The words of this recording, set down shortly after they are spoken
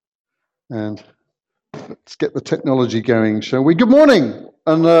And let's get the technology going, shall we? Good morning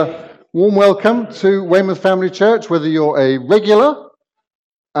and warm welcome to Weymouth Family Church, whether you're a regular,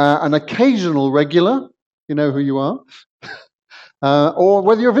 an occasional regular, you know who you are, or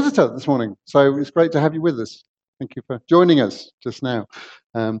whether you're a visitor this morning. So it's great to have you with us. Thank you for joining us just now.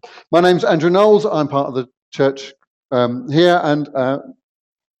 My name's Andrew Knowles. I'm part of the church here, and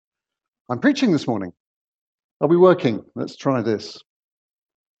I'm preaching this morning. Are we working? Let's try this.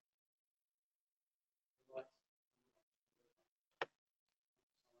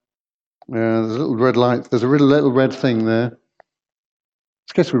 Yeah, there's a little red light. There's a little red thing there.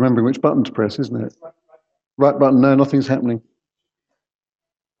 It's a case of remembering which button to press, isn't it? Right button. No, nothing's happening.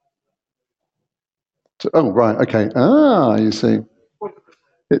 Oh, right. Okay. Ah, you see.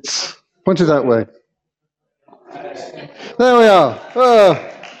 It's pointed that way. There we are.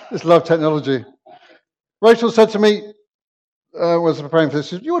 Oh, just love technology. Rachel said to me, was preparing for this,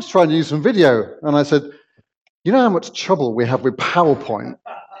 she said, you want to try and use some video? And I said, you know how much trouble we have with PowerPoint?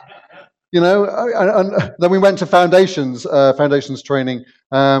 You know, and then we went to foundations training,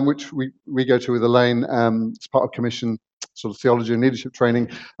 which we go to with Elaine. It's part of commission, sort of theology and leadership training.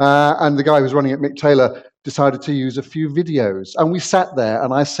 And the guy who's running it, Mick Taylor, decided to use a few videos. And we sat there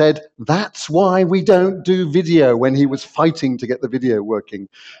and I said, that's why we don't do video, when he was fighting to get the video working.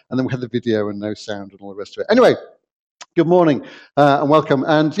 And then we had the video and no sound and all the rest of it. Anyway, good morning and welcome.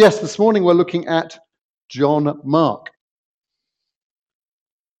 And yes, this morning we're looking at John Mark.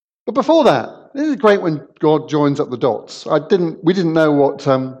 But before that, this is great when God joins up the dots. We didn't know what,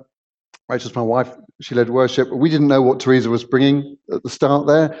 Rachel's my wife, she led worship, but we didn't know what Teresa was bringing at the start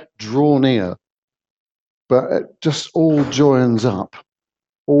there. Draw near. But it just all joins up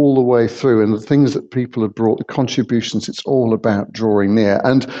all the way through. And the things that people have brought, the contributions, it's all about drawing near.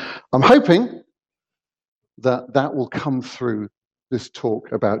 And I'm hoping that that will come through this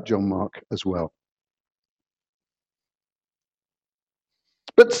talk about John Mark as well.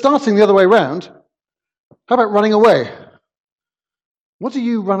 But starting the other way around, how about running away? What do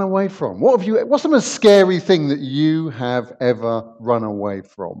you run away from? What's the most scary thing that you have ever run away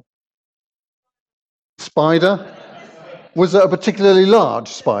from? Spider? Was it a particularly large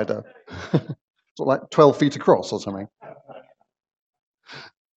spider? Sort of like 12 feet across or something?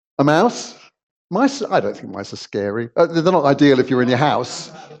 A mouse? Mice? I don't think mice are scary. They're not ideal if you're in your house.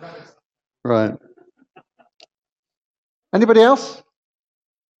 Right. Anybody else?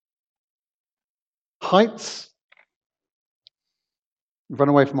 Heights? Run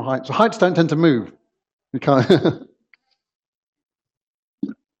away from heights. So heights don't tend to move. You can't.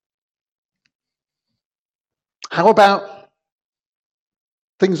 How about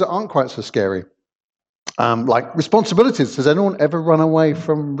things that aren't quite so scary? Like responsibilities. Does anyone ever run away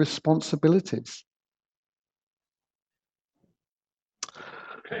from responsibilities?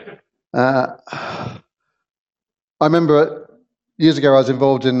 I remember years ago I was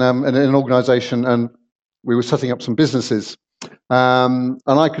involved in an organisation and we were setting up some businesses. And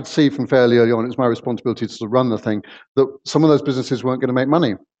I could see from fairly early on, it was my responsibility to run the thing, that some of those businesses weren't going to make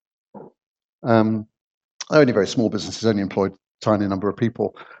money. Only very small businesses, only employed a tiny number of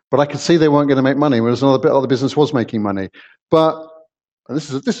people. But I could see they weren't going to make money, whereas another bit of the business was making money. But this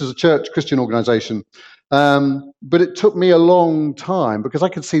is a church Christian organisation. But it took me a long time because I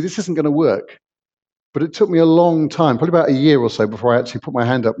could see this isn't going to work. But it took me a long time, probably about a year or so, before I actually put my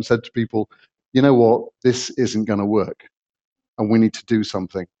hand up and said to people, you know what, this isn't going to work. And we need to do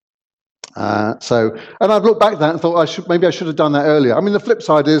something. And I've looked back at that and thought maybe I should have done that earlier. I mean, the flip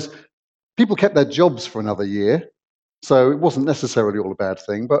side is people kept their jobs for another year, so it wasn't necessarily all a bad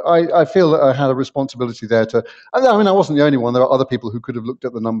thing. But I feel that I had a responsibility there I mean, I wasn't the only one. There are other people who could have looked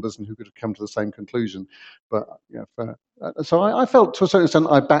at the numbers and who could have come to the same conclusion. But so I felt to a certain extent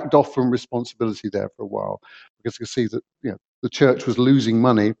I backed off from responsibility there for a while because I could see that the church was losing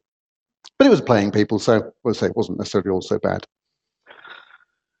money, but it was paying people, so we'll say it wasn't necessarily all so bad.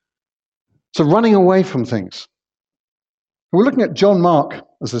 So running away from things. We're looking at John Mark,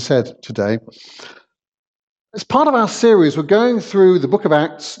 as I said, today. As part of our series, we're going through the book of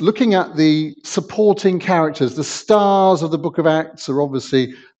Acts, looking at the supporting characters. The stars of the book of Acts are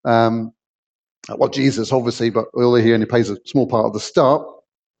obviously, Jesus, obviously, but although he only plays a small part of the start,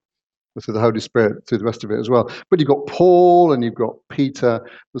 through the Holy Spirit, through the rest of it as well. But you've got Paul and you've got Peter,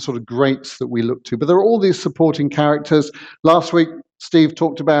 the sort of greats that we look to. But there are all these supporting characters. Last week, Steve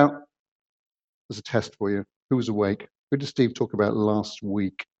talked about, there's a test for you. Who was awake? Who did Steve talk about last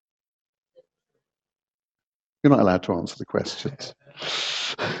week? You're not allowed to answer the questions.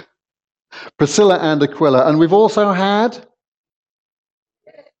 Priscilla and Aquila. And we've also had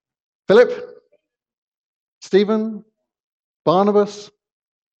Philip, Stephen, Barnabas.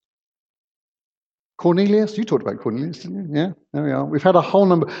 Cornelius, you talked about Cornelius, didn't you? Yeah, there we are. We've had a whole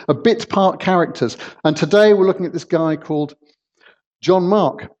number of bit part characters. And today we're looking at this guy called John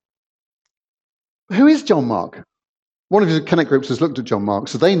Mark. Who is John Mark? One of your Connect groups has looked at John Mark,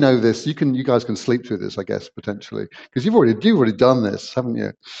 so they know this. You guys can sleep through this, I guess, potentially, because you've already done this, haven't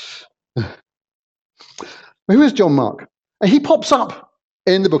you? Who is John Mark? He pops up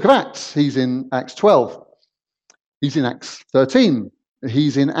in the book of Acts. He's in Acts 12. He's in Acts 13.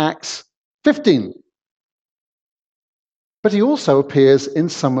 He's in Acts 15. But he also appears in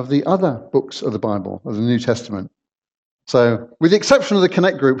some of the other books of the Bible, of the New Testament. So, with the exception of the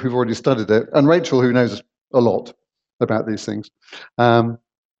Connect group who've already studied it, and Rachel, who knows a lot about these things,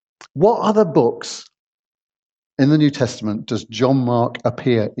 what other books in the New Testament does John Mark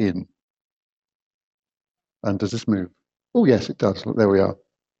appear in? And does this move? Oh, yes, it does. Look, there we are.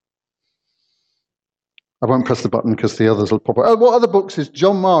 I won't press the button because the others will pop up. Oh, what other books is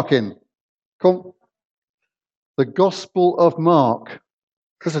John Mark in? Come. The Gospel of Mark.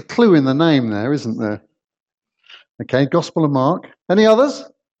 There's a clue in the name there, isn't there? Okay, Gospel of Mark. Any others?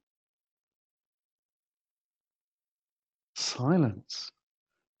 Silence.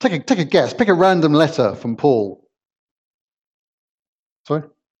 Take a guess. Pick a random letter from Paul. Sorry?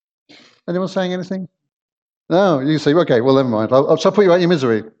 Anyone saying anything? No, you say, okay, well, never mind. I'll put you out your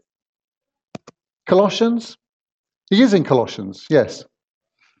misery. Colossians? He is in Colossians, yes.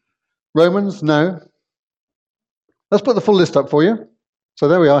 Romans? No. Let's put the full list up for you. So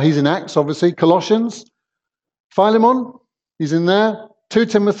there we are. He's in Acts, obviously. Colossians. Philemon, he's in there. 2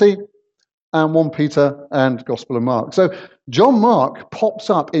 Timothy and 1 Peter and Gospel of Mark. So John Mark pops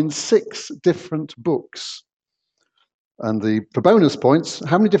up in 6 different books. And for bonus points,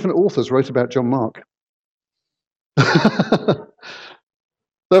 how many different authors wrote about John Mark? There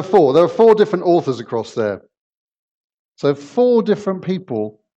are 4. There are 4 different authors across there. So 4 different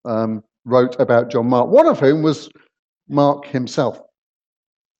people wrote about John Mark, one of whom was Mark himself.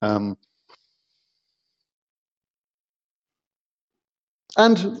 And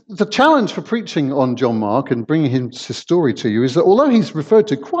the challenge for preaching on John Mark and bringing his story to you is that although he's referred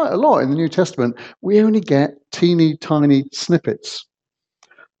to quite a lot in the New Testament, we only get teeny tiny snippets.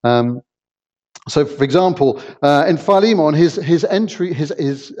 So, for example, in Philemon, his entry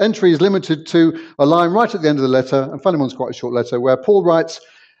is limited to a line right at the end of the letter, and Philemon's quite a short letter, where Paul writes,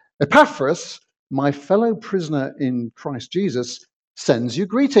 Epaphras, my fellow prisoner in Christ Jesus, sends you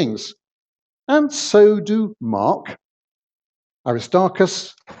greetings, and so do Mark,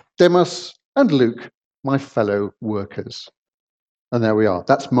 Aristarchus, Demas, and Luke, my fellow workers. And there we are.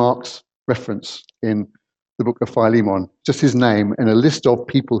 That's Mark's reference in the book of Philemon, just his name in a list of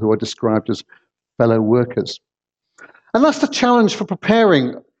people who are described as fellow workers. And that's the challenge for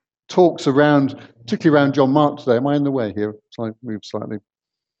preparing talks around, particularly around John Mark today. Am I in the way here? Shall I move slightly?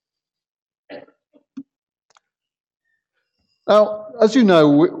 Now, as you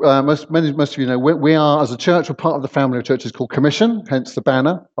know, most of you know, we are, as a church, we're part of the family of churches called Commission, hence the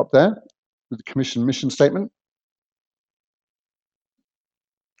banner up there with the Commission mission statement.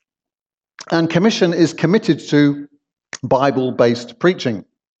 And Commission is committed to Bible-based preaching.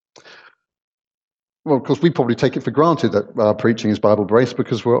 Well, of course, we probably take it for granted that our preaching is Bible-based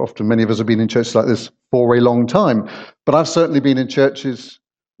because many of us have been in churches like this for a long time. But I've certainly been in churches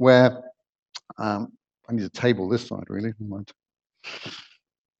where I need a table this side, really.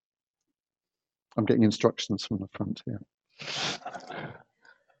 I'm getting instructions from the front here.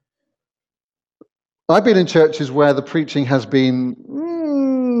 I've been in churches where the preaching has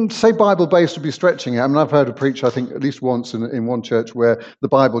been, say Bible-based would be stretching it. I mean, I've heard a preacher, I think, at least once in one church where the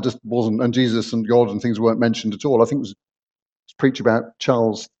Bible just wasn't, and Jesus and God and things weren't mentioned at all. I think it was a preach about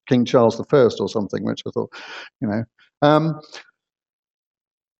King Charles I or something, which I thought,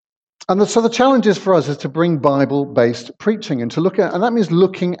 so the challenge is for us is to bring Bible-based preaching and to look at, and that means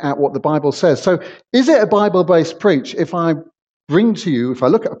looking at what the Bible says. So is it a Bible-based preach if I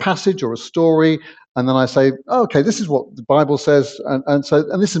look at a passage or a story and then I say, oh, okay, this is what the Bible says, and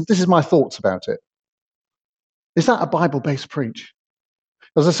this is my thoughts about it. Is that a Bible-based preach?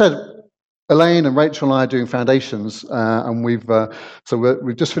 As I said, Elaine and Rachel and I are doing foundations, and we've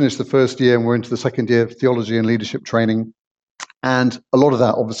just finished the first year and we're into the second year of theology and leadership training. And a lot of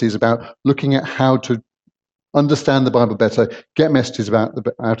that obviously is about looking at how to understand the Bible better, get messages out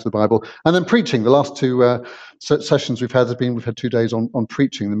of the Bible, and then preaching. The last 2 sessions we've had 2 days on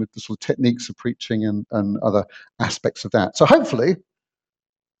preaching, the sort of techniques of preaching and other aspects of that. So hopefully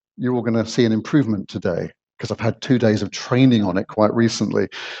you're all going to see an improvement today because I've had 2 days of training on it quite recently,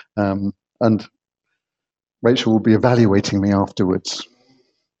 and Rachel will be evaluating me afterwards.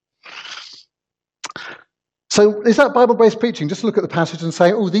 So is that Bible-based preaching? Just look at the passage and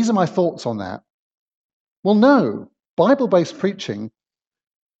say, oh, these are my thoughts on that. Well, no. Bible-based preaching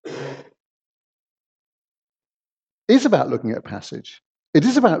is about looking at a passage. It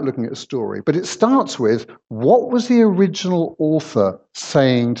is about looking at a story, but it starts with, what was the original author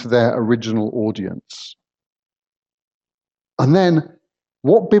saying to their original audience? And then,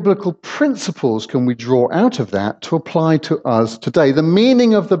 what biblical principles can we draw out of that to apply to us today? The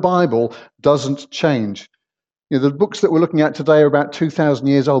meaning of the Bible doesn't change. You know, the books that we're looking at today are about 2,000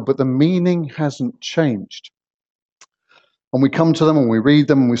 years old, but the meaning hasn't changed. And we come to them and we read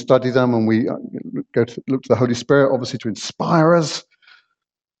them and we study them and we look to the Holy Spirit, obviously, to inspire us.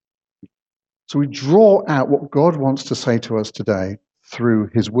 So we draw out what God wants to say to us today through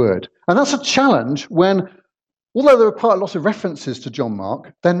his word. And that's a challenge when, although there are quite a lot of references to John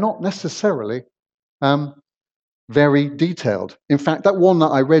Mark, they're not necessarily very detailed. In fact, that one that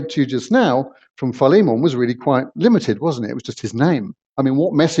I read to you just now from Philemon was really quite limited, wasn't it? It was just his name. I mean,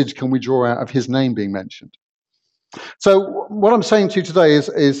 what message can we draw out of his name being mentioned? So what I'm saying to you today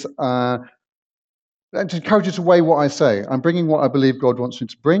is to encourage you to weigh what I say. I'm bringing what I believe God wants me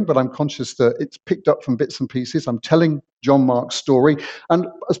to bring, but I'm conscious that it's picked up from bits and pieces. I'm telling John Mark's story. And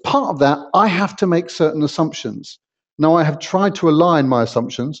as part of that, I have to make certain assumptions. Now, I have tried to align my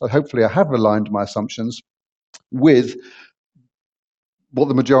assumptions, and hopefully I have aligned my assumptions with what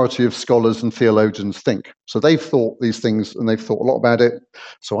the majority of scholars and theologians think. So they've thought these things and they've thought a lot about it.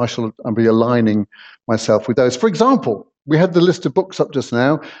 So I'll be aligning myself with those. For example, we had the list of books up just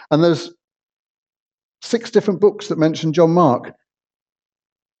now, and there's 6 different books that mention John Mark.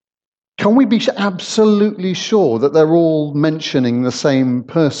 Can we be absolutely sure that they're all mentioning the same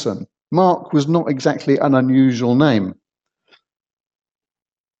person? Mark was not exactly an unusual name.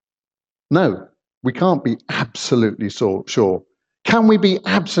 No, we can't be absolutely sure. Can we be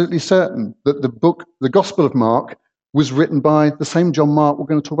absolutely certain that the Gospel of Mark, was written by the same John Mark we're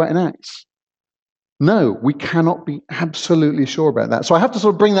going to talk about in Acts? No, we cannot be absolutely sure about that. So I have to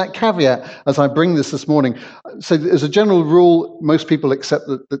sort of bring that caveat as I bring this morning. So as a general rule, most people accept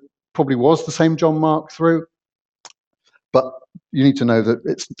that probably was the same John Mark through, but you need to know that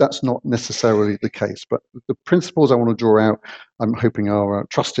that's not necessarily the case. But the principles I want to draw out, I'm hoping are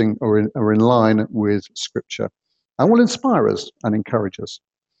trusting or in line with Scripture and will inspire us and encourage us.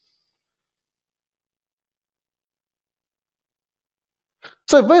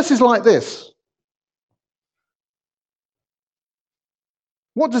 So verses like this,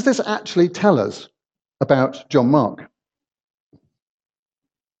 what does this actually tell us about John Mark?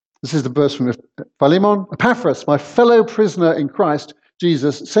 This is the verse from Philemon. Epaphras, my fellow prisoner in Christ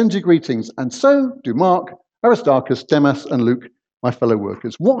Jesus, sends you greetings, and so do Mark, Aristarchus, Demas, and Luke, my fellow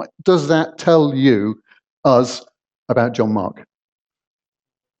workers. What does that tell us about John Mark?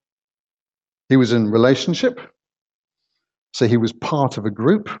 He was in relationship, so he was part of a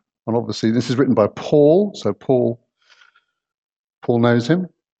group, and obviously this is written by Paul, so Paul knows him.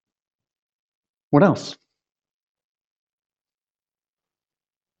 What else?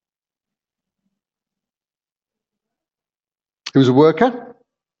 He was a worker.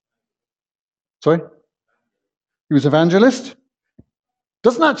 Sorry? He was evangelist.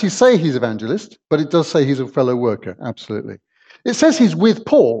 Doesn't actually say he's evangelist, but it does say he's a fellow worker, absolutely. It says he's with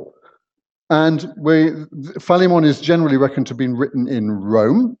Paul, and Philemon is generally reckoned to have been written in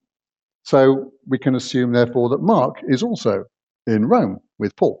Rome, so we can assume, therefore, that Mark is also in Rome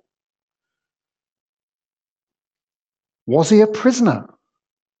with Paul. Was he a prisoner?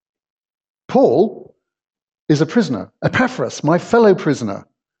 Paul is a prisoner. Epaphras, my fellow prisoner.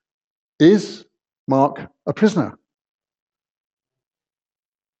 Is Mark a prisoner?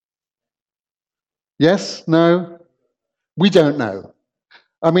 Yes? No? We don't know.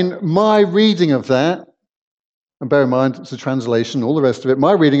 I mean, my reading of that, and bear in mind it's a translation, all the rest of it,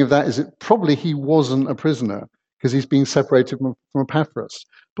 my reading of that is that probably he wasn't a prisoner because he's being separated from Epaphras.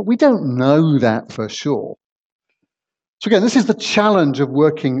 But we don't know that for sure. So again, this is the challenge of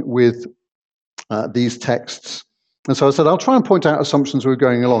working with these texts. And so I said, I'll try and point out assumptions we're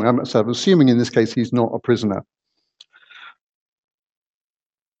going along. I'm assuming in this case he's not a prisoner.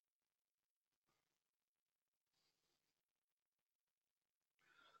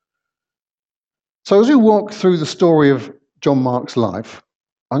 So as we walk through the story of John Mark's life,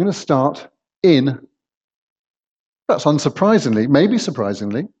 I'm going to start in, perhaps unsurprisingly, maybe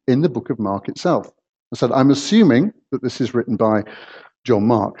surprisingly, in the book of Mark itself. I said, I'm assuming that this is written by John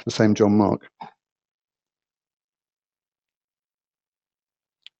Mark, the same John Mark.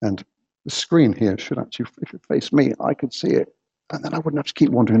 And the screen here should actually, if it faced me, I could see it. And then I wouldn't have to keep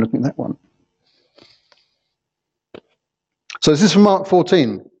wandering looking at that one. So this is from Mark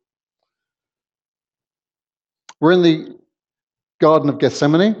 14. We're in the Garden of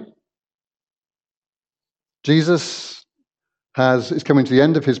Gethsemane. Jesus is coming to the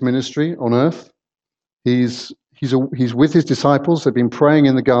end of his ministry on earth. He's with his disciples. They've been praying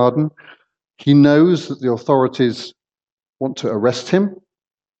in the garden. He knows that the authorities want to arrest him.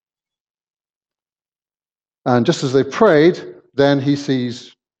 And just as they've prayed, then he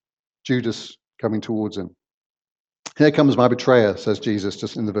sees Judas coming towards him. Here comes my betrayer, says Jesus,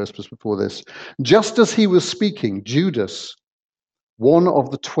 just in the verse just before this. Just as he was speaking, Judas, one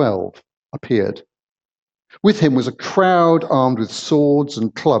of the 12, appeared. With him was a crowd armed with swords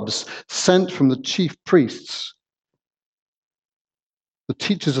and clubs, sent from the chief priests, the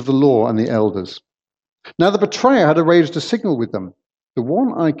teachers of the law, and the elders. Now the betrayer had arranged a signal with them. The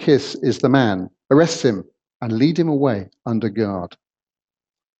one I kiss is the man. Arrest him and lead him away under guard.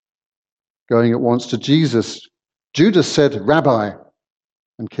 Going at once to Jesus, Judas said, Rabbi,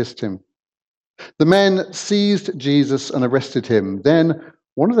 and kissed him. The men seized Jesus and arrested him. Then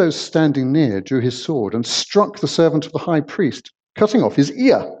one of those standing near drew his sword and struck the servant of the high priest, cutting off his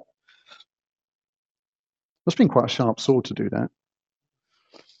ear. Must have been quite a sharp sword to do that.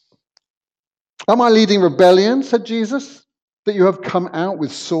 Am I leading rebellion, said Jesus, that you have come out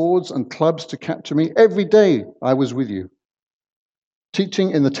with swords and clubs to capture me? Every day I was with you,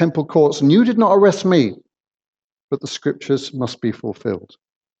 teaching in the temple courts, and you did not arrest me, but the scriptures must be fulfilled.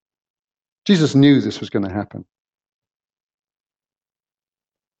 Jesus knew this was going to happen.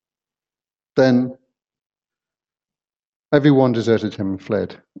 Then everyone deserted him and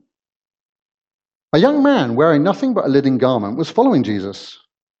fled. A young man wearing nothing but a linen garment was following Jesus.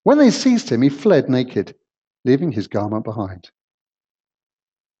 When they seized him, he fled naked, leaving his garment behind.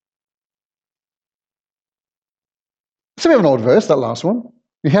 So we have an odd verse, that last one.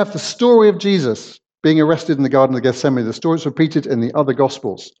 We have the story of Jesus being arrested in the Garden of Gethsemane. The story is repeated in the other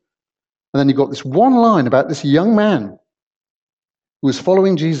Gospels. And then you've got this one line about this young man who was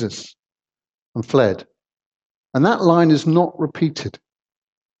following Jesus and fled. And that line is not repeated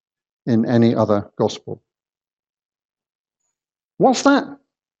in any other Gospel. What's that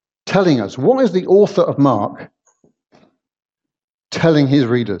telling us? What is the author of Mark telling his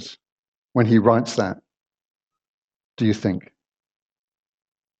readers when he writes that, do you think?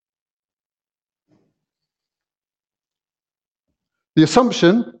 The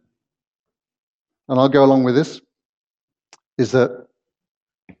assumption, and I'll go along with this, is that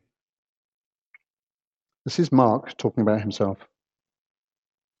this is Mark talking about himself.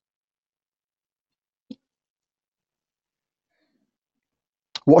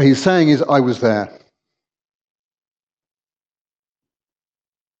 What he's saying is, I was there.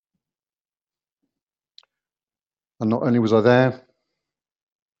 And not only was I there,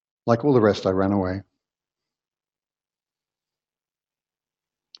 like all the rest, I ran away.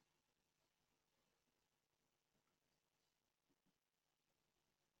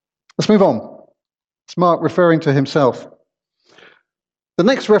 Let's move on. It's Mark referring to himself. The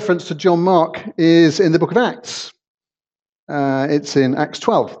next reference to John Mark is in the book of Acts. It's in Acts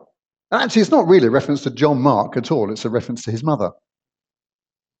 12. Actually, it's not really a reference to John Mark at all. It's a reference to his mother.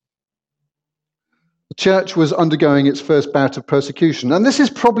 The church was undergoing its first bout of persecution. And this is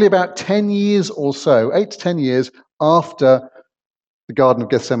probably about 10 years or so, 8 to 10 years after the Garden of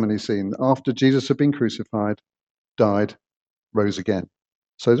Gethsemane scene, after Jesus had been crucified, died, rose again.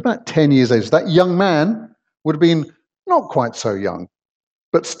 So it's about 10 years age. That young man would have been not quite so young,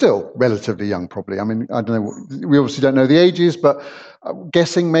 but still relatively young, probably. I mean, I don't know. We obviously don't know the ages, but I'm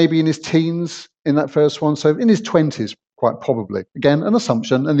guessing maybe in his teens in that first one. So in his 20s, quite probably. Again, an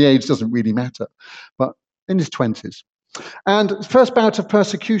assumption, and the age doesn't really matter, but in his 20s. And the first bout of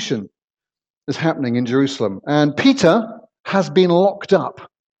persecution is happening in Jerusalem. And Peter has been locked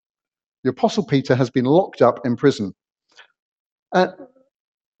up. The Apostle Peter has been locked up in prison.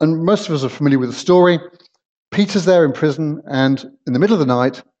 And most of us are familiar with the story. Peter's there in prison, and in the middle of the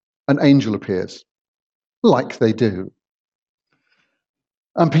night, an angel appears, like they do.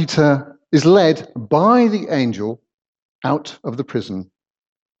 And Peter is led by the angel out of the prison.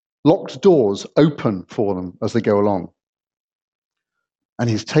 Locked doors open for them as they go along. And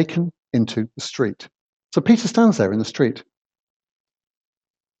he's taken into the street. So Peter stands there in the street.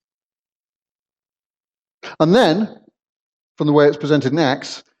 And then, from the way it's presented in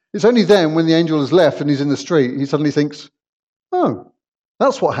Acts, it's only then when the angel has left and he's in the street, he suddenly thinks, oh,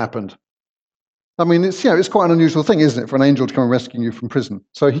 that's what happened. I mean, it's quite an unusual thing, isn't it, for an angel to come and rescue you from prison.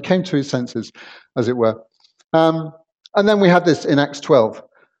 So he came to his senses, as it were. And then we have this in Acts 12.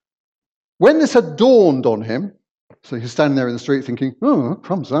 When this had dawned on him, so he's standing there in the street thinking, oh,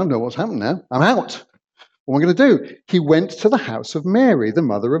 crumbs, I don't know what's happened now. I'm out. What am I going to do? He went to the house of Mary, the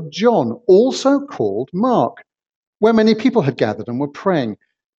mother of John, also called Mark, where many people had gathered and were praying.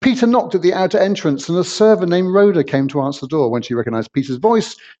 Peter knocked at the outer entrance, and a servant named Rhoda came to answer the door. When she recognized Peter's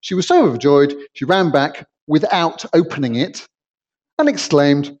voice, she was so overjoyed, she ran back without opening it and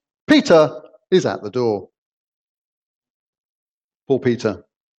exclaimed, "Peter is at the door." Poor Peter.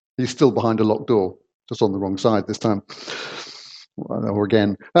 He's still behind a locked door, just on the wrong side this time. Or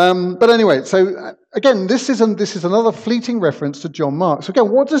again. But anyway, so again, this is another fleeting reference to John Mark. So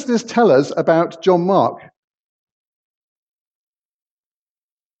again, what does this tell us about John Mark?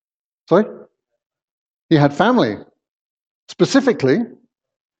 Sorry? He had family. Specifically,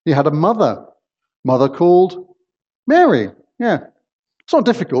 he had a mother called Mary. Yeah. It's not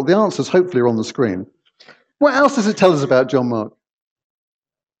difficult. The answers hopefully are on the screen. What else does it tell us about John Mark?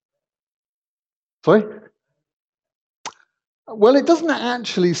 Sorry? Well, it doesn't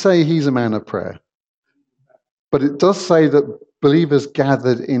actually say he's a man of prayer, but it does say that believers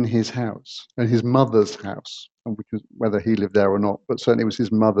gathered in his house, in his mother's house, and whether he lived there or not, but certainly it was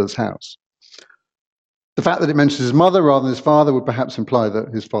his mother's house. The fact that it mentions his mother rather than his father would perhaps imply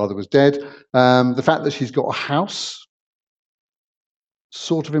that his father was dead. The fact that she's got a house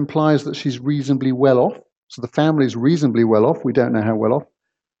sort of implies that she's reasonably well off. So the family is reasonably well off. We don't know how well off.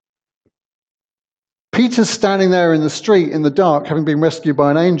 Peter's standing there in the street in the dark, having been rescued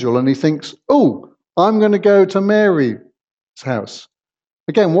by an angel, and he thinks, "Oh, I'm going to go to Mary's house."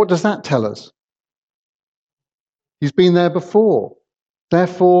 Again, what does that tell us? He's been there before.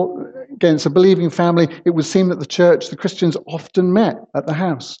 Therefore, again, it's a believing family. It would seem that the church, the Christians, often met at the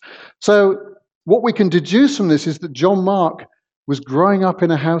house. So what we can deduce from this is that John Mark was growing up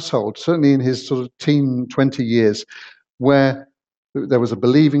in a household, certainly in his sort of teen 20 years, where there was a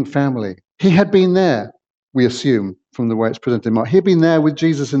believing family. He had been there, we assume, from the way it's presented in Mark. He had been there with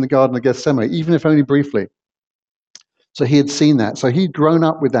Jesus in the Garden of Gethsemane, even if only briefly. So he had seen that. So he'd grown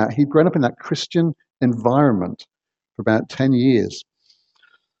up with that. He'd grown up in that Christian environment for about 10 years.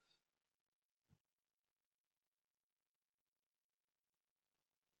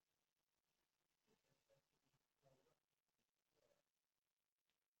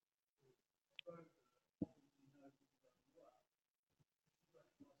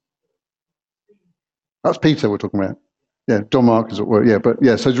 That's Peter we're talking about. Yeah, John Mark is at work. Yeah, but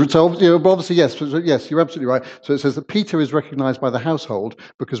yeah. So obviously, yes, you're absolutely right. So it says that Peter is recognised by the household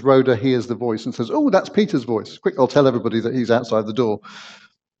because Rhoda hears the voice and says, "Oh, that's Peter's voice. Quick, I'll tell everybody that he's outside the door,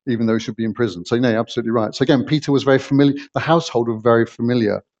 even though he should be in prison." So you're absolutely right. So again, Peter was very familiar. The household were very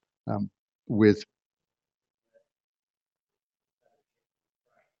familiar with.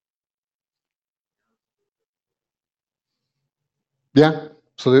 Yeah,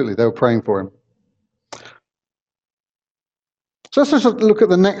 absolutely. They were praying for him. So let's just look at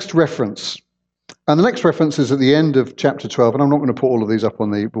the next reference. And the next reference is at the end of chapter 12, and I'm not going to put all of these up on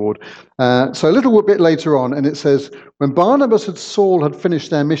the board. So a little bit later on, and it says, when Barnabas and Saul had finished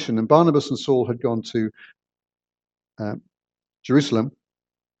their mission, and Barnabas and Saul had gone to Jerusalem,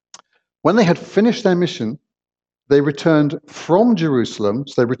 when they had finished their mission, they returned from Jerusalem.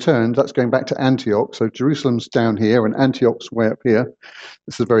 So they returned, that's going back to Antioch. So Jerusalem's down here, and Antioch's way up here.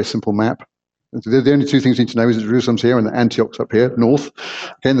 This is a very simple map. The only two things you need to know is that Jerusalem's here and that Antioch's up here, north.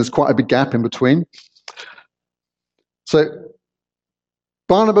 Again, there's quite a big gap in between. So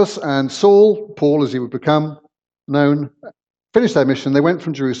Barnabas and Saul, Paul as he would become known, finished their mission. They went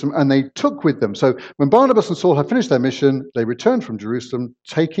from Jerusalem and they took with them. So when Barnabas and Saul had finished their mission, they returned from Jerusalem,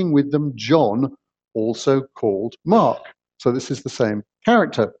 taking with them John, also called Mark. So this is the same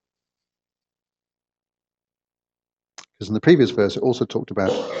character. Because in the previous verse, it also talked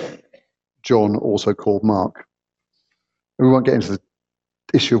about John, also called Mark. We won't get into the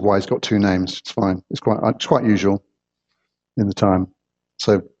issue of why he's got two names. It's fine. It's quite usual in the time.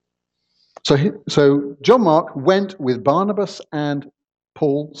 So John Mark went with Barnabas and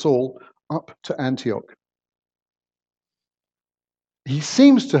Saul, up to Antioch. He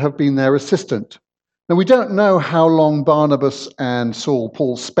seems to have been their assistant. Now, we don't know how long Barnabas and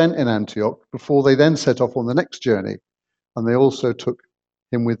Paul spent in Antioch before they then set off on the next journey, and they also took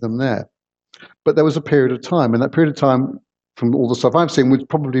him with them there. But there was a period of time, and that period of time, from all the stuff I've seen, would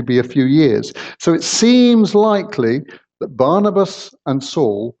probably be a few years. So it seems likely that Barnabas and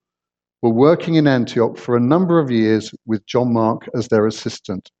Saul were working in Antioch for a number of years with John Mark as their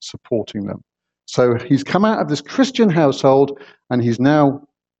assistant, supporting them. So he's come out of this Christian household, and he's now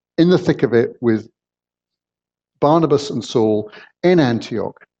in the thick of it with Barnabas and Saul in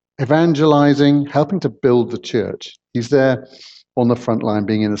Antioch, evangelizing, helping to build the church. He's there on the front line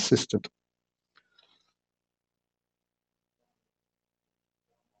being an assistant.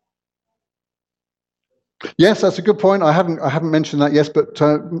 Yes, that's a good point. I haven't mentioned that, yes, but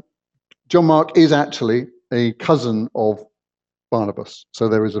John Mark is actually a cousin of Barnabas. So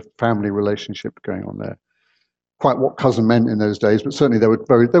there is a family relationship going on there. Quite what cousin meant in those days, but certainly they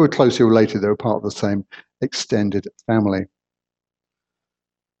were closely related. They were part of the same extended family.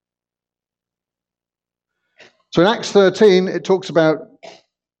 So in Acts 13, it talks about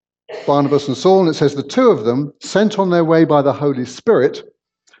Barnabas and Saul, and it says the two of them, sent on their way by the Holy Spirit,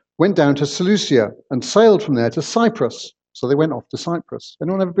 went down to Seleucia and sailed from there to Cyprus. So they went off to Cyprus.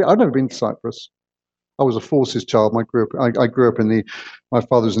 Anyone ever been? I've never been to Cyprus. I was a forces child. I grew up my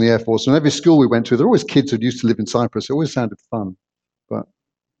father was in the Air Force, and every school we went to, there were always kids who used to live in Cyprus. It always sounded fun. But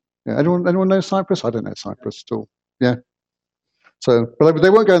yeah, anyone know Cyprus? I don't know Cyprus at all. Yeah. So, but they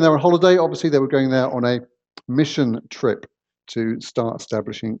weren't going there on holiday. Obviously, they were going there on a mission trip to start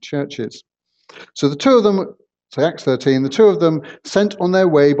establishing churches. So the two of them, say Acts 13, the two of them sent on their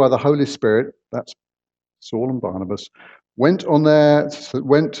way by the Holy Spirit, that's Saul and Barnabas, went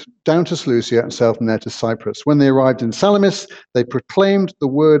down to Seleucia and sailed from there to Cyprus. When they arrived in Salamis, they proclaimed the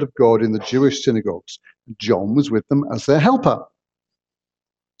word of God in the Jewish synagogues. John was with them as their helper.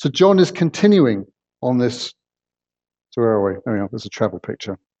 So John is continuing on this. So where are we? There we are. There's a travel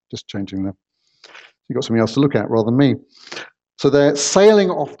picture. Just changing them. You've got something else to look at rather than me. So they're sailing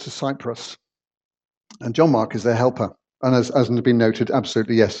off to Cyprus. And John Mark is their helper. And as has been noted,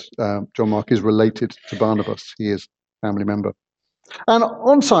 absolutely, yes, John Mark is related to Barnabas. He is a family member. And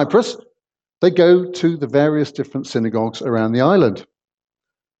on Cyprus, they go to the various different synagogues around the island.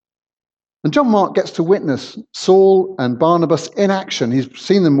 And John Mark gets to witness Saul and Barnabas in action. He's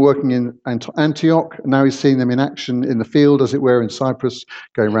seen them working in Antioch. Now he's seeing them in action in the field, as it were, in Cyprus,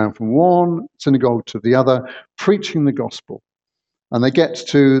 going around from one synagogue to the other, preaching the gospel. And they get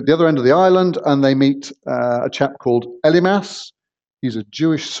to the other end of the island and they meet a chap called Elymas. He's a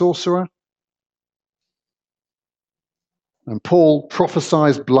Jewish sorcerer. And Paul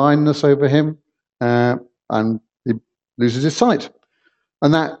prophesies blindness over him and he loses his sight.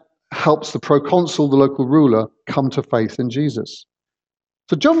 And that helps the proconsul, the local ruler, come to faith in Jesus.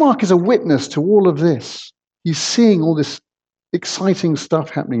 So John Mark is a witness to all of this. He's seeing all this exciting stuff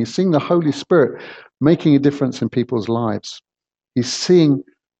happening. He's seeing the Holy Spirit making a difference in people's lives. He's seeing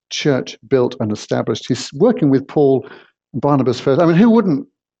church built and established. He's working with Paul and Barnabas first. I mean, who wouldn't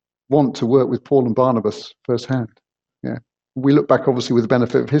want to work with Paul and Barnabas firsthand? Yeah. We look back, obviously, with the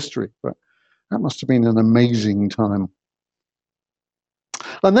benefit of history, but that must have been an amazing time.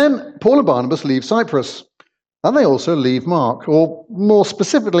 And then Paul and Barnabas leave Cyprus, and they also leave Mark, or more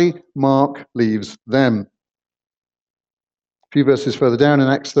specifically, Mark leaves them. A few verses further down in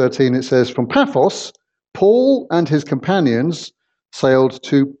Acts 13, it says, from Paphos, Paul and his companions sailed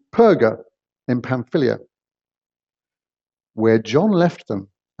to Perga in Pamphylia, where John left them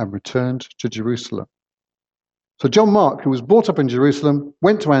and returned to Jerusalem. So John Mark, who was brought up in Jerusalem,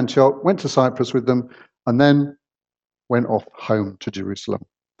 went to Antioch, went to Cyprus with them, and then went off home to Jerusalem.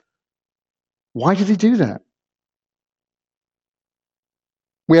 Why did he do that?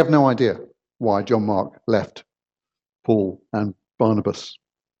 We have no idea why John Mark left Paul and Barnabas.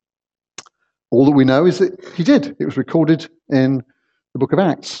 All that we know is that he did. It was recorded in the book of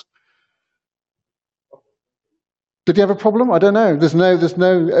Acts. Did he have a problem? I don't know. There's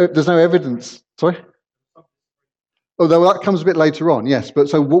no evidence. Sorry? Oh, that comes a bit later on, yes. But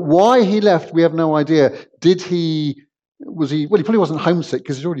so why he left, we have no idea. Well, he probably wasn't homesick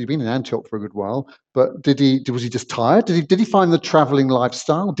because he'd already been in Antioch for a good while. But was he just tired? Did he find the traveling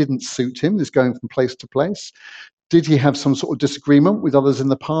lifestyle didn't suit him, this going from place to place? Did he have some sort of disagreement with others in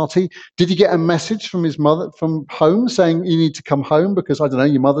the party? Did he get a message from his mother from home saying you need to come home because, I don't know,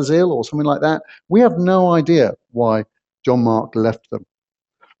 your mother's ill or something like that? We have no idea why John Mark left them.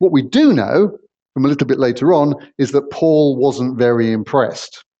 What we do know from a little bit later on is that Paul wasn't very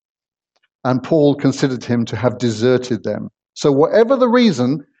impressed. And Paul considered him to have deserted them. So whatever the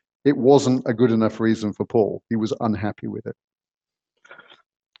reason, it wasn't a good enough reason for Paul. He was unhappy with it.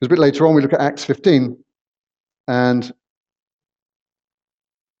 A bit later on, we look at Acts 15. And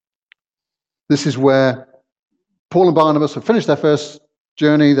this is where Paul and Barnabas have finished their first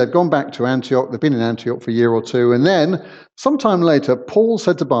journey. They've gone back to Antioch. They've been in Antioch for a year or two. And then, sometime later, Paul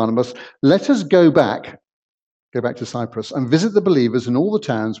said to Barnabas, let us go back to Cyprus and visit the believers in all the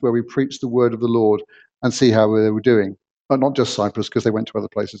towns where we preach the word of the Lord and see how they were doing. But not just Cyprus, because they went to other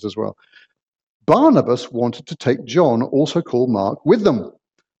places as well. Barnabas wanted to take John, also called Mark, with them.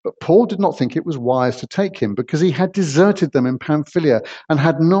 But Paul did not think it was wise to take him because he had deserted them in Pamphylia and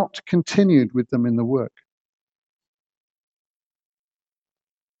had not continued with them in the work.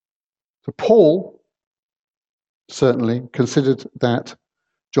 So Paul certainly considered that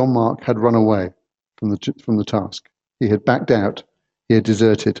John Mark had run away from the task. He had backed out. He had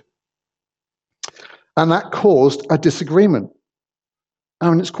deserted. And that caused a disagreement. I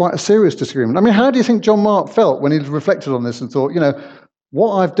mean, it's quite a serious disagreement. I mean, how do you think John Mark felt when he reflected on this and thought,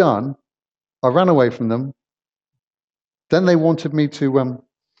 what I've done, I ran away from them. Then they wanted me to,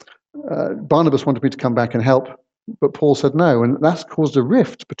 Barnabas wanted me to come back and help, but Paul said no. And that's caused a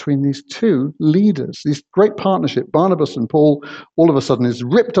rift between these two leaders, this great partnership. Barnabas and Paul, all of a sudden, is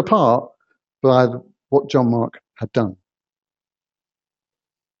ripped apart by what John Mark had done.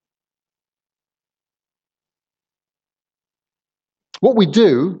 What we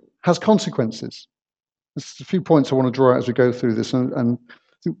do has consequences. There's a few points I want to draw out as we go through this, and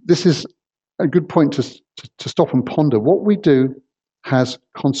this is a good point to stop and ponder. What we do has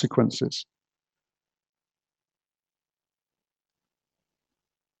consequences.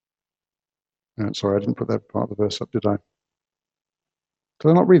 Sorry, I didn't put that part of the verse up, did I? Did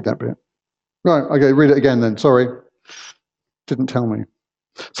I not read that bit? Right, okay, read it again then. Sorry. Didn't tell me.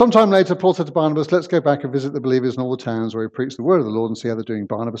 Sometime later, Paul said to Barnabas, let's go back and visit the believers in all the towns where he preached the word of the Lord and see how they're doing.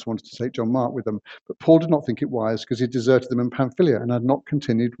 Barnabas wanted to take John Mark with them, but Paul did not think it wise because he deserted them in Pamphylia and had not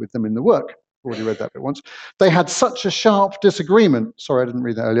continued with them in the work. Already read that bit once. They had such a sharp disagreement. Sorry, I didn't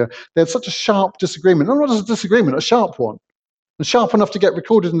read that earlier. They had such a sharp disagreement. Not just a disagreement, a sharp one. And sharp enough to get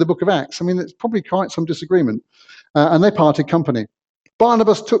recorded in the book of Acts. I mean, it's probably quite some disagreement. And they parted company.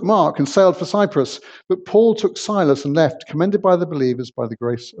 Barnabas took Mark and sailed for Cyprus, but Paul took Silas and left, commended by the believers by the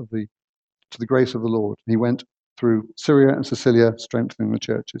grace of the Lord. He went through Syria and Cilicia, strengthening the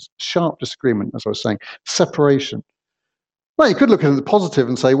churches. Sharp disagreement, as I was saying. Separation. Well, you could look at the positive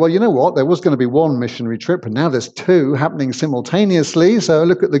and say, well, you know what? There was going to be one missionary trip, and now there's two happening simultaneously. So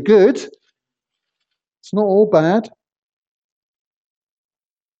look at the good. It's not all bad.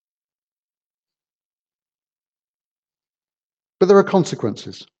 But there are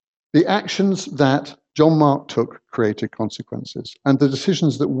consequences. The actions that John Mark took created consequences, and the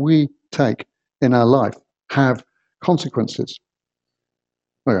decisions that we take in our life have consequences.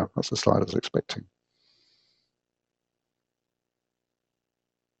 Oh yeah, that's the slide I was expecting.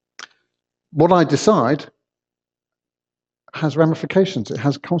 What I decide has ramifications. It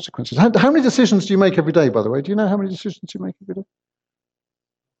has consequences. How many decisions do you make every day, by the way? Do you know how many decisions you make every day?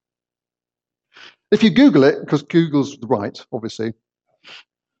 If you Google it, because Google's right, obviously,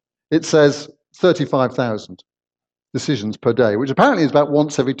 it says 35,000 decisions per day, which apparently is about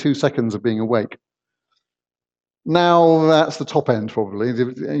once every 2 seconds of being awake. Now, that's the top end, probably.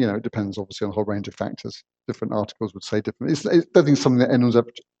 It depends, obviously, on a whole range of factors. Different articles would say different. I don't think it's something that anyone's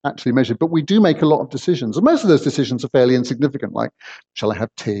actually measured, but we do make a lot of decisions. And most of those decisions are fairly insignificant, like, shall I have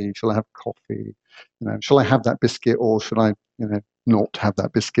tea? Shall I have coffee? Shall I have that biscuit, or should I, not have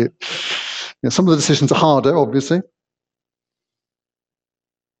that biscuit? Some of the decisions are harder, obviously.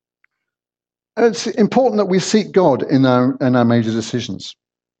 And it's important that we seek God in our major decisions.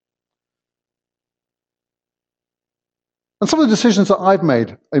 And some of the decisions that I've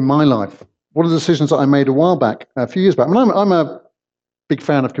made in my life, one of the decisions that I made a few years back. I mean, I'm a big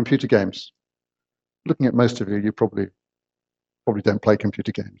fan of computer games. Looking at most of you, you probably don't play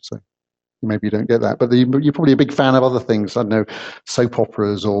computer games, so maybe you don't get that. But you're probably a big fan of other things. I don't know, soap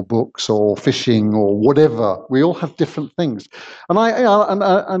operas or books or fishing or whatever. We all have different things. And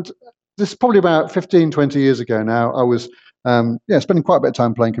and this is probably about 15, 20 years ago now. I was spending quite a bit of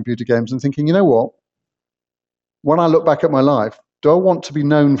time playing computer games and thinking, you know what? When I look back at my life, do I want to be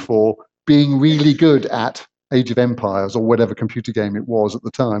known for being really good at Age of Empires or whatever computer game it was at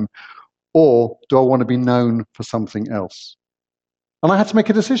the time? Or do I want to be known for something else? And I had to make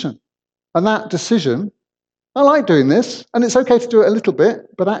a decision. And that decision, I like doing this, and it's okay to do it a little bit,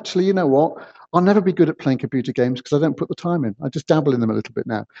 but actually, you know what? I'll never be good at playing computer games because I don't put the time in. I just dabble in them a little bit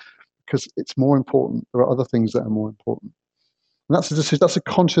now because it's more important. There are other things that are more important. And that's a decision. That's a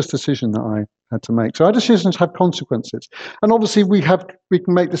conscious decision that I had to make. So our decisions have consequences. And obviously we can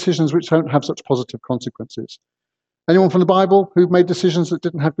make decisions which don't have such positive consequences. Anyone from the Bible who made decisions that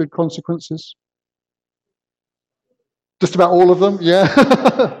didn't have good consequences? Just about all of them?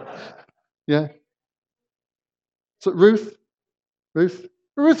 Yeah. Yeah. So Ruth's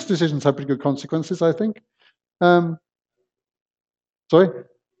decisions have pretty good consequences, I think. Sorry?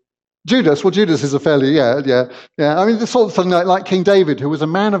 Judas. Well, Judas is a fairly, yeah. I mean, the sort of thing like King David, who was a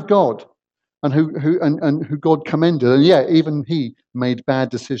man of God, and who God commended, and even he made bad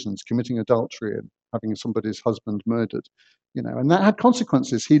decisions, committing adultery and having somebody's husband murdered, and that had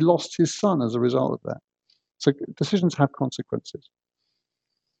consequences. He lost his son as a result of that. So decisions have consequences,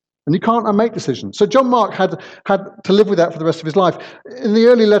 and you can't unmake decisions. So John Mark had to live with that for the rest of his life. In the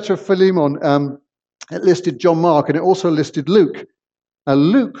early letter of Philemon, it listed John Mark, and it also listed Luke.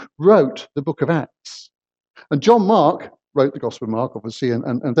 Luke wrote the book of Acts, and John Mark wrote the Gospel of Mark, obviously, and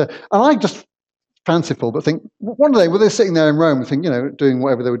I just fanciful, but think one day, they're sitting there in Rome and think, doing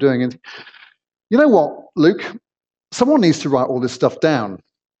whatever they were doing, and you know what, Luke, someone needs to write all this stuff down.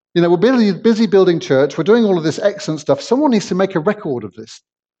 We're busy building church. We're doing all of this excellent stuff. Someone needs to make a record of this.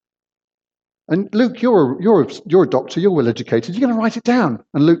 And Luke, you're a doctor. You're well educated. You're going to write it down.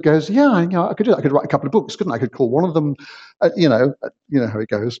 And Luke goes, yeah, I could do that. I could write a couple of books, couldn't I? I could call one of them, you know how it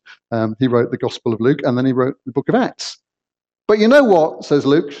goes. He wrote the Gospel of Luke, and then he wrote the Book of Acts. But you know what, says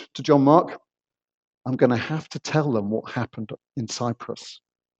Luke to John Mark, I'm going to have to tell them what happened in Cyprus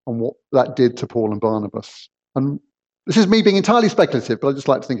and what that did to Paul and Barnabas. And this is me being entirely speculative, but I just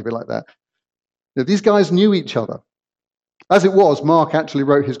like to think of it like that. These guys knew each other. As it was, Mark actually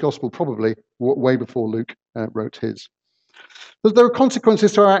wrote his gospel probably way before Luke wrote his. But there are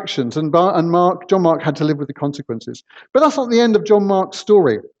consequences to our actions, and John Mark had to live with the consequences. But that's not the end of John Mark's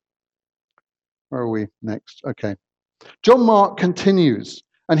story. Where are we next? Okay. John Mark continues,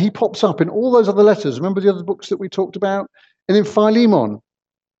 and he pops up in all those other letters. Remember the other books that we talked about? And in Philemon,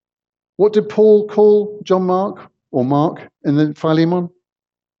 what did Paul call John Mark, or Mark, in the Philemon?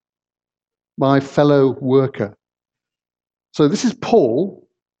 My fellow worker. So this is Paul,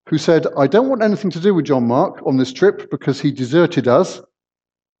 who said, I don't want anything to do with John Mark on this trip because he deserted us.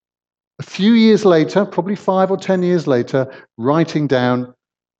 A few years later, probably 5 or 10 years later, writing down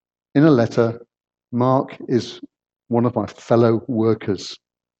in a letter, Mark is one of my fellow workers.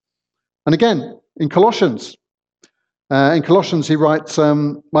 And again, in Colossians he writes,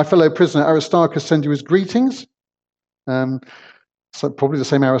 my fellow prisoner Aristarchus sends you his greetings. So probably the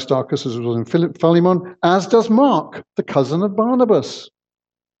same Aristarchus as was in Philemon, as does Mark, the cousin of Barnabas.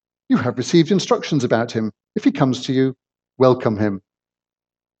 You have received instructions about him. If he comes to you, welcome him.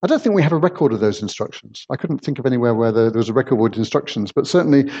 I don't think we have a record of those instructions. I couldn't think of anywhere where there was a record of instructions, but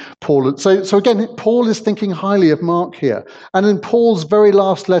certainly Paul. So again, Paul is thinking highly of Mark here. And in Paul's very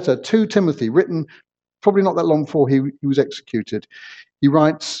last letter to Timothy, written probably not that long before he was executed, he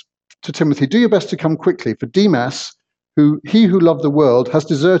writes to Timothy, do your best to come quickly, for Demas, he who loved the world, has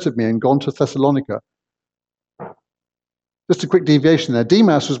deserted me and gone to Thessalonica. Just a quick deviation there.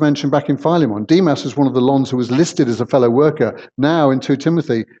 Demas was mentioned back in Philemon. Demas was one of the ones who was listed as a fellow worker. Now in 2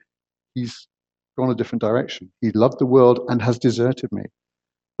 Timothy, he's gone a different direction. He loved the world and has deserted me.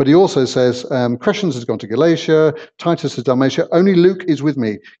 But he also says, Crescens has gone to Galatia, Titus has Dalmatia, only Luke is with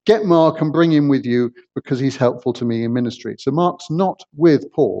me. Get Mark and bring him with you because he's helpful to me in ministry. So Mark's not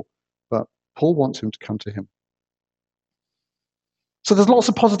with Paul, but Paul wants him to come to him. So there's lots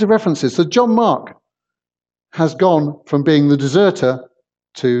of positive references. So John Mark has gone from being the deserter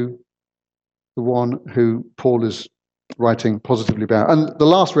to the one who Paul is writing positively about. And the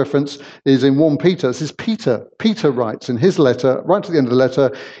last reference is in 1 Peter. This is Peter. Peter writes in his letter, right to the end of the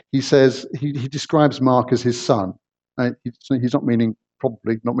letter, he says, he describes Mark as his son. He's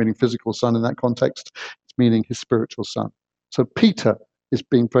probably not meaning physical son in that context. It's meaning his spiritual son. So Peter is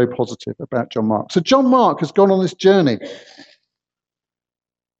being very positive about John Mark. So John Mark has gone on this journey.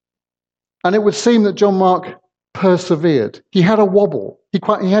 And it would seem that John Mark persevered. He had a wobble. He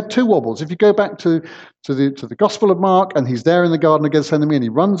had 2 wobbles. If you go back to the Gospel of Mark, and he's there in the Garden of Gethsemane, and he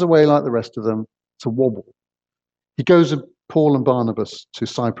runs away like the rest of them, it's a wobble. He goes with Paul and Barnabas to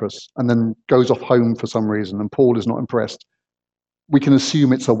Cyprus, and then goes off home for some reason, and Paul is not impressed. We can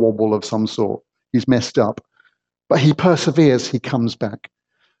assume it's a wobble of some sort. He's messed up. But he perseveres, he comes back.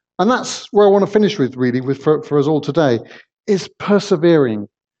 And that's where I want to finish with, really, for us all today, is persevering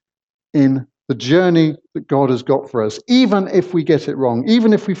in the journey that God has got for us, even if we get it wrong,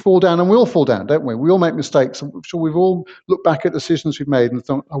 even if we fall down, and we all fall down, don't we? We all make mistakes. I'm sure we've all looked back at decisions we've made and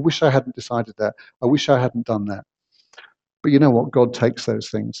thought, I wish I hadn't decided that. I wish I hadn't done that. But you know what? God takes those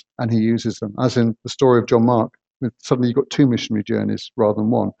things and he uses them, as in the story of John Mark. Suddenly you've got 2 missionary journeys rather than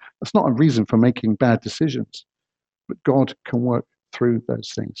 1. That's not a reason for making bad decisions, but God can work through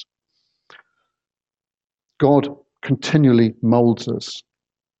those things. God continually molds us.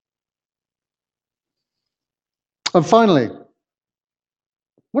 And finally,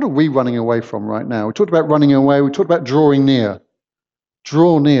 what are we running away from right now? We talked about running away. We talked about drawing near.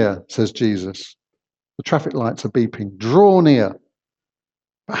 Draw near, says Jesus. The traffic lights are beeping. Draw near.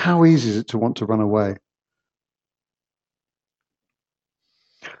 But how easy is it to want to run away?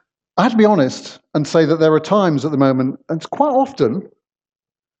 I have to be honest and say that there are times at the moment, and it's quite often,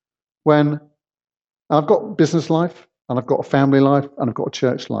 when I've got business life, and I've got a family life, and I've got a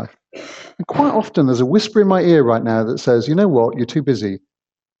church life. And quite often there's a whisper in my ear right now that says, you know what, you're too busy.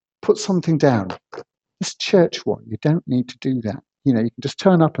 Put something down. This church one, you don't need to do that. You can just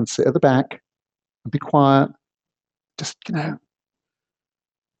turn up and sit at the back and be quiet. Just,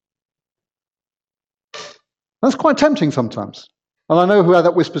 That's quite tempting sometimes. And I know where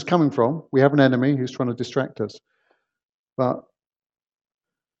that whisper's coming from. We have an enemy who's trying to distract us. But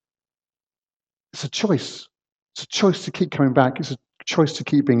it's a choice. It's a choice to keep coming back. It's a choice to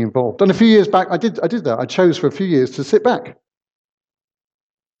keep being involved. And a few years back, I did that. I chose for a few years to sit back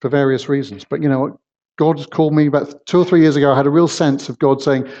for various reasons. But you know what? God called me about 2 or 3 years ago. I had a real sense of God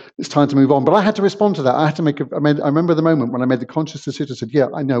saying, it's time to move on. But I had to respond to that. I had to I remember the moment when I made the conscious decision. I said, yeah,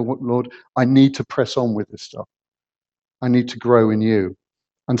 I know what, Lord, I need to press on with this stuff. I need to grow in you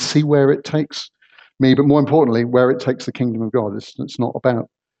and see where it takes me. But more importantly, where it takes the kingdom of God. It's not about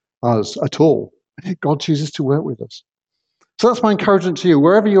us at all. God chooses to work with us. So that's my encouragement to you,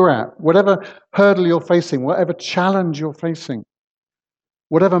 wherever you're at, whatever hurdle you're facing, whatever challenge you're facing,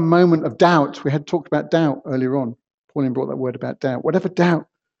 whatever moment of doubt. We had talked about doubt earlier on. Pauline brought that word about doubt. Whatever doubt,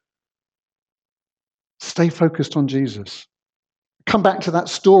 stay focused on Jesus. Come back to that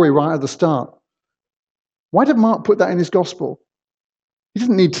story right at the start. Why did Mark put that in his gospel? He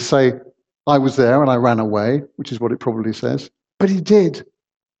didn't need to say, I was there and I ran away, which is what it probably says. But he did.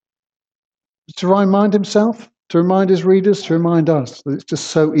 To remind himself, to remind his readers, to remind us that it's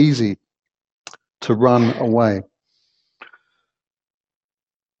just so easy to run away.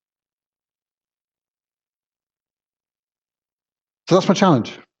 So that's my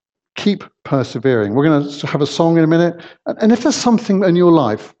challenge. Keep persevering. We're going to have a song in a minute. And if there's something in your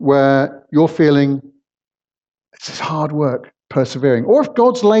life where you're feeling this is hard work, persevering, or if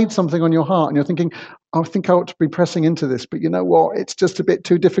God's laid something on your heart and you're thinking, I think I ought to be pressing into this, but you know what? It's just a bit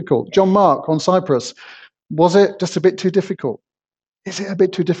too difficult. John Mark on Cyprus, was it just a bit too difficult? Is it a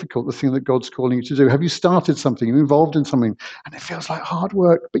bit too difficult, the thing that God's calling you to do? Have you started something? Are you involved in something? And it feels like hard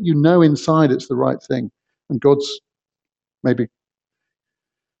work, but you know inside it's the right thing. And God's maybe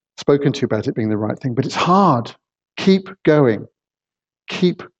spoken to you about it being the right thing, but it's hard. Keep going.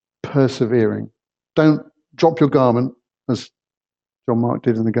 Keep persevering. Don't drop your garment, as John Mark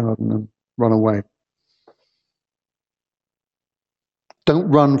did in the garden, and run away. Don't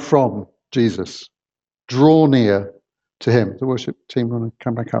run from Jesus. Draw near to him. The worship team want to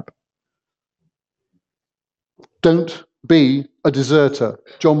come back up. Don't be a deserter.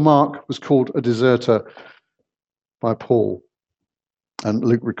 John Mark was called a deserter by Paul, and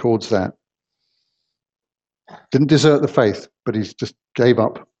Luke records that. Didn't desert the faith, but he just gave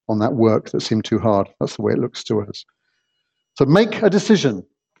up on that work that seemed too hard. That's the way it looks to us. So make a decision.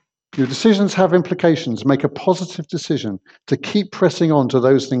 Your decisions have implications. Make a positive decision to keep pressing on to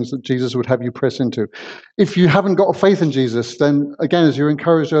those things that Jesus would have you press into. If you haven't got a faith in Jesus, then again, as you're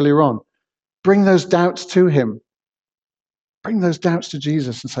encouraged earlier on, bring those doubts to him. Bring those doubts to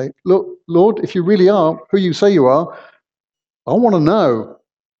Jesus and say, look, Lord, if you really are who you say you are, I want to know.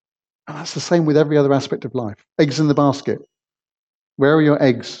 And that's the same with every other aspect of life. Eggs in the basket. Where are your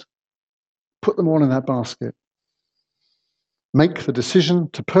eggs? Put them all in that basket. Make the decision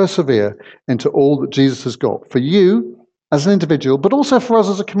to persevere into all that Jesus has got for you as an individual, but also for us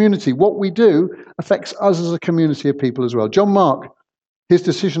as a community. What we do affects us as a community of people as well. John Mark, his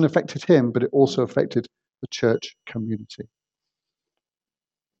decision affected him, but it also affected the church community.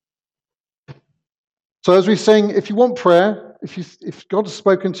 So as we sing, if you want prayer, if God has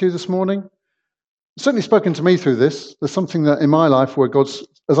spoken to you this morning, certainly spoken to me through this. There's something that in my life where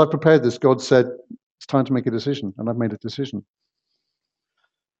as I prepared this, God said, it's time to make a decision, and I've made a decision.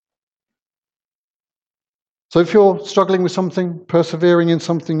 So if you're struggling with something, persevering in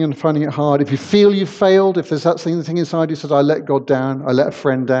something and finding it hard, if you feel you've failed, if there's that thing inside you says, I let God down, I let a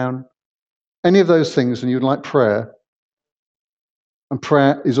friend down, any of those things, and you'd like prayer, and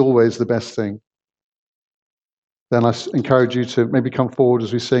prayer is always the best thing, then I encourage you to maybe come forward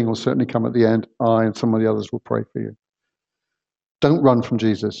as we sing, or certainly come at the end. I and some of the others will pray for you. Don't run from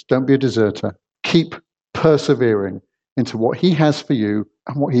Jesus. Don't be a deserter. Keep persevering into what he has for you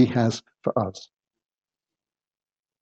and what he has for us.